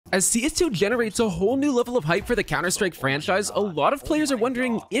As CS2 generates a whole new level of hype for the Counter-Strike franchise, a lot of players are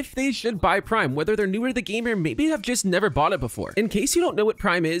wondering if they should buy Prime, whether they're newer to the game or maybe have just never bought it before. In case you don't know what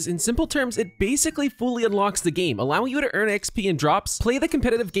Prime is, in simple terms, it basically fully unlocks the game, allowing you to earn XP and drops, play the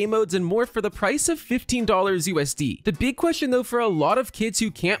competitive game modes, and more for the price of $15 USD. The big question though for a lot of kids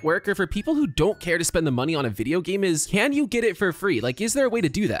who can't work or for people who don't care to spend the money on a video game is, can you get it for free? Like, is there a way to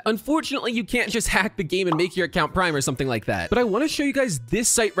do that? Unfortunately, you can't just hack the game and make your account Prime or something like that. But I want to show you guys this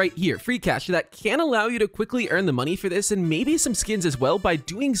site right here, FreeCash, that can allow you to quickly earn the money for this and maybe some skins as well by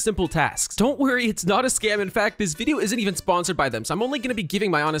doing simple tasks. Don't worry, it's not a scam. In fact, this video isn't even sponsored by them, so I'm only going to be giving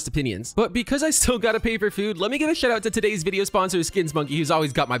my honest opinions. But because I still gotta pay for food, let me give a shout out to today's video sponsor, SkinsMonkey, who's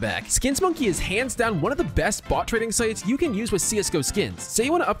always got my back. SkinsMonkey is hands down one of the best bot trading sites you can use with CSGO skins. Say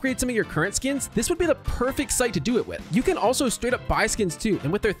you want to upgrade some of your current skins, this would be the perfect site to do it with. You can also straight up buy skins too,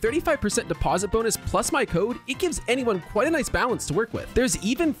 and with their 35% deposit bonus plus my code, it gives anyone quite a nice balance to work with. There's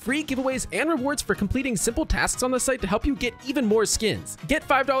even free giveaways and rewards for completing simple tasks on the site to help you get even more skins. Get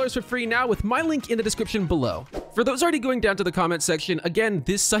 $5 for free now with my link in the description below. For those already going down to the comment section, again,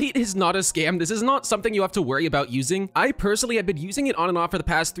 this site is not a scam. This is not something you have to worry about using. I personally have been using it on and off for the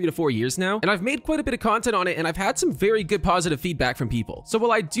past 3 to 4 years now, and I've made quite a bit of content on it, and I've had some very good positive feedback from people. So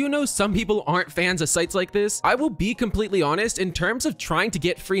while I do know some people aren't fans of sites like this, I will be completely honest, in terms of trying to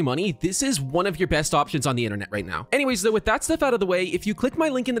get free money, this is one of your best options on the internet right now. Anyways, though, with that stuff out of the way, if you click my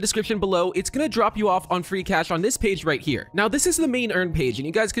link in the description below, it's gonna drop you off on FreeCash on this page right here. Now, this is the main earn page, and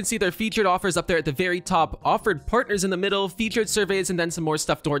you guys can see their featured offers up there at the very top, offered partners in the middle, featured surveys, and then some more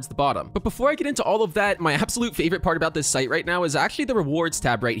stuff towards the bottom. But before I get into all of that, my absolute favorite part about this site right now is actually the rewards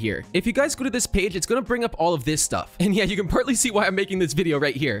tab right here. If you guys go to this page, it's gonna bring up all of this stuff. And yeah, you can partly see why I'm making this video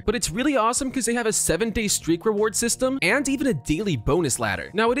right here. But it's really awesome because they have a 7-day streak reward system and even a daily bonus ladder.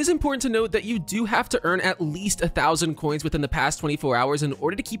 Now, it is important to note that you do have to earn at least 1,000 coins within the past 24 hours in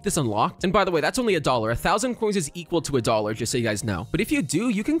order to keep this unlocked. And by the way, that's only $1. 1,000 coins is equal to $1, just so you guys know. But if you do,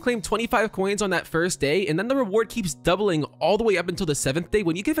 you can claim 25 coins on that first day, and then the reward keeps doubling all the way up until the 7th day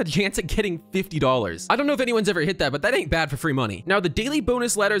when you give a chance at getting $50. I don't know if anyone's ever hit that, but that ain't bad for free money. Now, the daily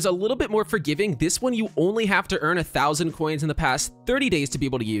bonus ladder is a little bit more forgiving. This one, you only have to earn 1,000 coins in the past 30 days to be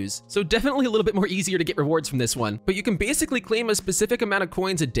able to use. So definitely a little bit more easier to get rewards from this one. But you can basically claim a specific amount of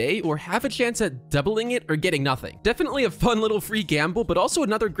coins a day or have a chance at doubling it or getting nothing. Definitely a fun little free gamble, but also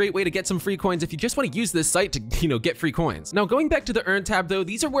another great way to get some free coins if you just want to use this site to, get free coins. Now, going back to the earn tab though,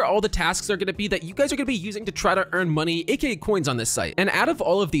 these are where all the tasks are going to be that you guys are going to be using to try to earn money, aka coins on this site. And out of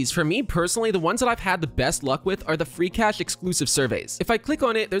all of these, for me personally, the ones that I've had the best luck with are the FreeCash exclusive surveys. If I click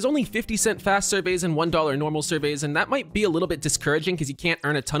on it, there's only 50-cent fast surveys and $1 normal surveys, and that might be a little bit discouraging because you can't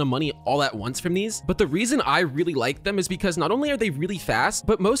earn a ton of money all at once from these. But the reason I really like them is because not only are they really fast,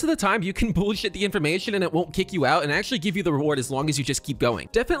 but most of the time you can bullshit the information and it won't kick you out and actually give you the reward as long as you just keep going.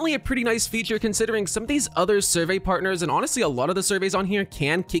 Definitely a pretty nice feature considering some of these other survey partners, and honestly a lot of the surveys on here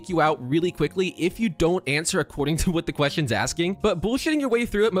can kick you out really quickly if you don't answer according to what the question's asking. But bullshitting your way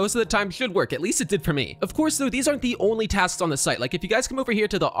through it most of the time should work, at least it did for me. Of course though, these aren't the only tasks on the site. Like if you guys come over here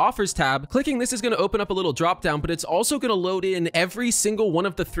to the offers tab, clicking this is going to open up a little drop down, but it's also going to load in every single one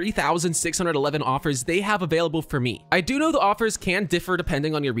of the 3,611 offers they have available for me. I do know the offers can differ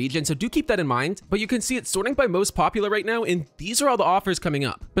depending on your region, so do keep that in mind, but you can see it's sorting by most popular right now, and these are all the offers coming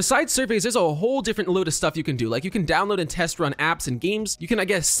up. Besides surveys, there's a whole different load of stuff you can do. Like you can download and test run apps and games. You can, I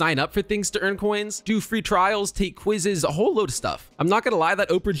guess, sign up for things to earn coins, do free trials, take quizzes, a whole load of stuff. I'm not gonna lie, that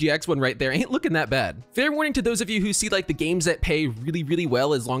Oprah GX one right there ain't looking that bad. Fair warning to those of you who see like the games that pay really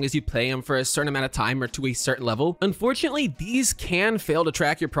well as long as you play them for a certain amount of time or to a certain level. Unfortunately, these can fail to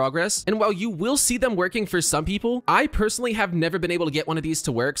track your progress, and while you will see them working for some people, I personally have never been able to get one of these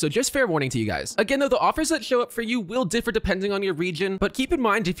to work, so just fair warning to you guys. Again though, the offers that show up for you will differ depending on your region, but keep in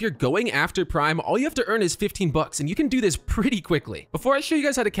mind if you're going after Prime, all you have to earn is 15 bucks, and you can do this pretty quickly. Before I show you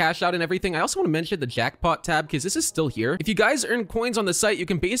guys how to cash out and everything, I also want to mention the jackpot tab because this is still here. If you guys earn coins on the site, you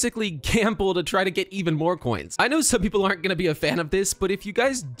can basically gamble to try to get even more coins. I know some people aren't going to be a fan of this, but if you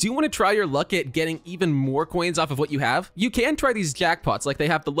guys do want to try your luck at getting even more coins off of what you have, you can try these jackpots. Like they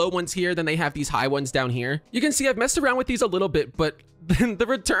have the low ones here, then they have these high ones down here. You can see I've messed around with these a little bit, but the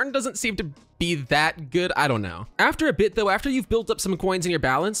return doesn't seem to be that good. I don't know. After a bit though, after you've built up some coins in your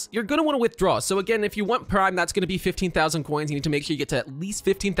balance, you're going to want to withdraw. So again, if you want Prime, that's going to be 15,000 coins. You need to make sure you get to at least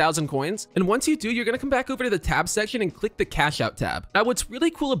 15,000 coins. And once you do, you're going to come back over to the tab section and click the cash out tab. Now, what's really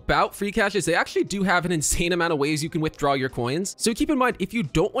cool about FreeCash is they actually do have an insane amount of ways you can withdraw your coins. So keep in mind, if you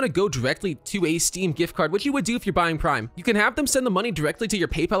don't want to go directly to a Steam gift card, which you would do if you're buying Prime, you can have them send the money directly to your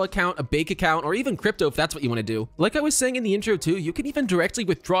PayPal account, a bank account, or even crypto if that's what you want to do. Like I was saying in the intro too, you can even directly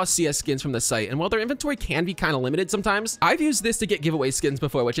withdraw CS skins from the site. website, and while their inventory can be kind of limited sometimes, I've used this to get giveaway skins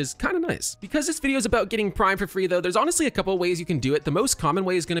before, which is kind of nice. Because this video is about getting Prime for free though, there's honestly a couple ways you can do it. The most common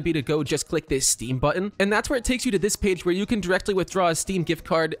way is going to be to go just click this Steam button, and that's where it takes you to this page where you can directly withdraw a Steam gift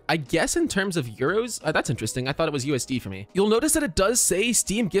card, I guess in terms of euros. That's interesting. I thought it was USD for me. You'll notice that it does say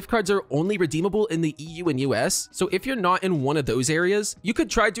Steam gift cards are only redeemable in the EU and US, so if you're not in one of those areas, you could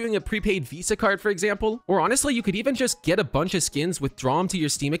try doing a prepaid Visa card, for example, or honestly, you could even just get a bunch of skins, withdraw them to your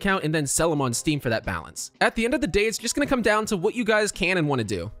Steam account, and then sell them on Steam for that balance. At the end of the day, it's just going to come down to what you guys can and want to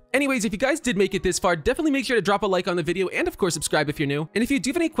do. Anyways, if you guys did make it this far, definitely make sure to drop a like on the video and of course subscribe if you're new. And if you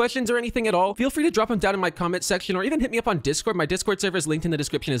do have any questions or anything at all, feel free to drop them down in my comment section or even hit me up on Discord. My Discord server is linked in the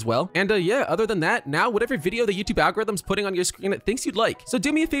description as well. And yeah, other than that, now whatever video the YouTube algorithm's putting on your screen it thinks you'd like. So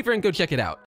do me a favor and go check it out.